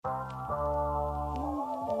Now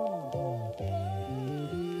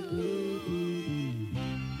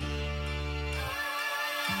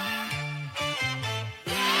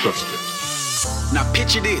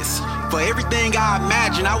picture this, for everything I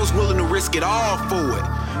imagined, I was willing to risk it all for it.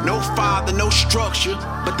 No father, no structure,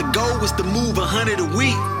 but the goal was to move 100 a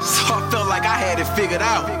week, so I felt like I had it figured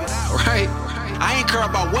out, right? I ain't care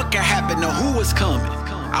about what could happen or who was coming.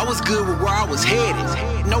 I was good with where I was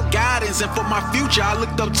headed. No guidance, and for my future, I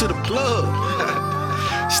looked up to the plug.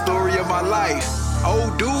 Story of my life.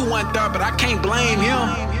 Old dude went there, but I can't blame him.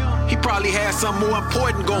 He probably had something more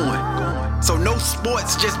important going. So no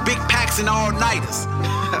sports, just big packs and all-nighters.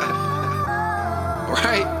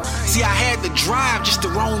 Right? See, I had the drive, just the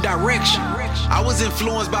wrong direction. I was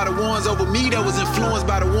influenced by the ones over me that was influenced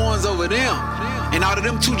by the ones over them. And out of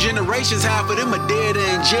them 2 generations, half of them are dead or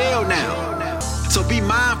in jail now. So be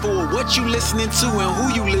mindful of what you listening to and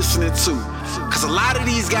who you listening to. Cause a lot of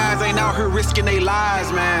these guys ain't out here risking their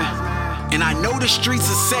lives, man. And I know the streets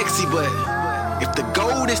are sexy, but if the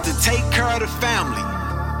goal is to take care of the family,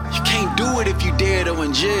 you can't do it if you dead or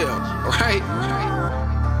in jail, right?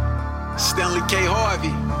 Stanley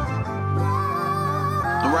Harvey.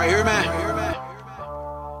 I'm right here, man.